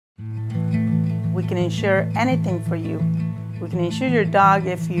can insure anything for you. We can insure your dog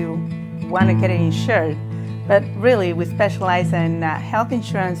if you want to get it insured. But really, we specialize in health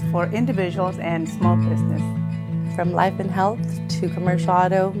insurance for individuals and small business. From life and health to commercial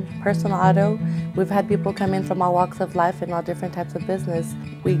auto, personal auto, we've had people come in from all walks of life and all different types of business.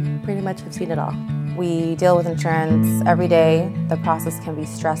 We pretty much have seen it all. We deal with insurance every day. The process can be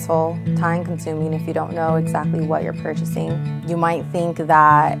stressful, time-consuming if you don't know exactly what you're purchasing. You might think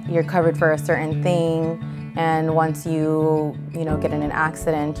that you're covered for a certain thing, and once you get in an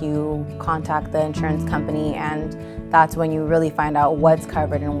accident, you contact the insurance company, and that's when you really find out what's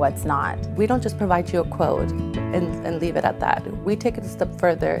covered and what's not. We don't just provide you a quote and leave it at that. We take it a step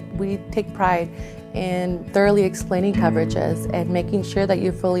further. We take pride in thoroughly explaining coverages and making sure that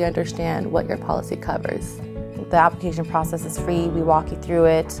you fully understand what your policy covers. The application process is free. We walk you through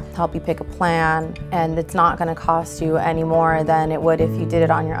it, help you pick a plan, and it's not going to cost you any more than it would if you did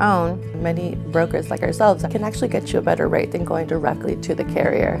it on your own. Many brokers like ourselves can actually get you a better rate than going directly to the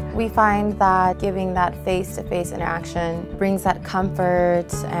carrier. We find that giving that face-to-face interaction brings that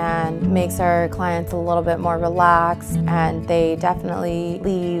comfort and makes our clients a little bit more relaxed, and they definitely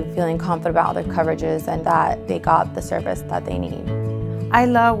leave feeling confident about their coverages and that they got the service that they need. I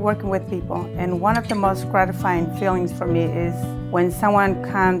love working with people, and one of the most gratifying feelings for me is when someone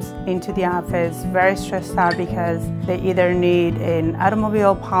comes into the office very stressed out because they either need an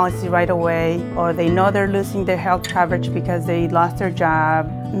automobile policy right away, or they know they're losing their health coverage because they lost their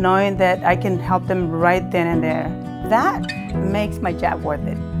job, knowing that I can help them right then and there. That makes my job worth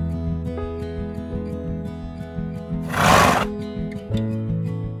it.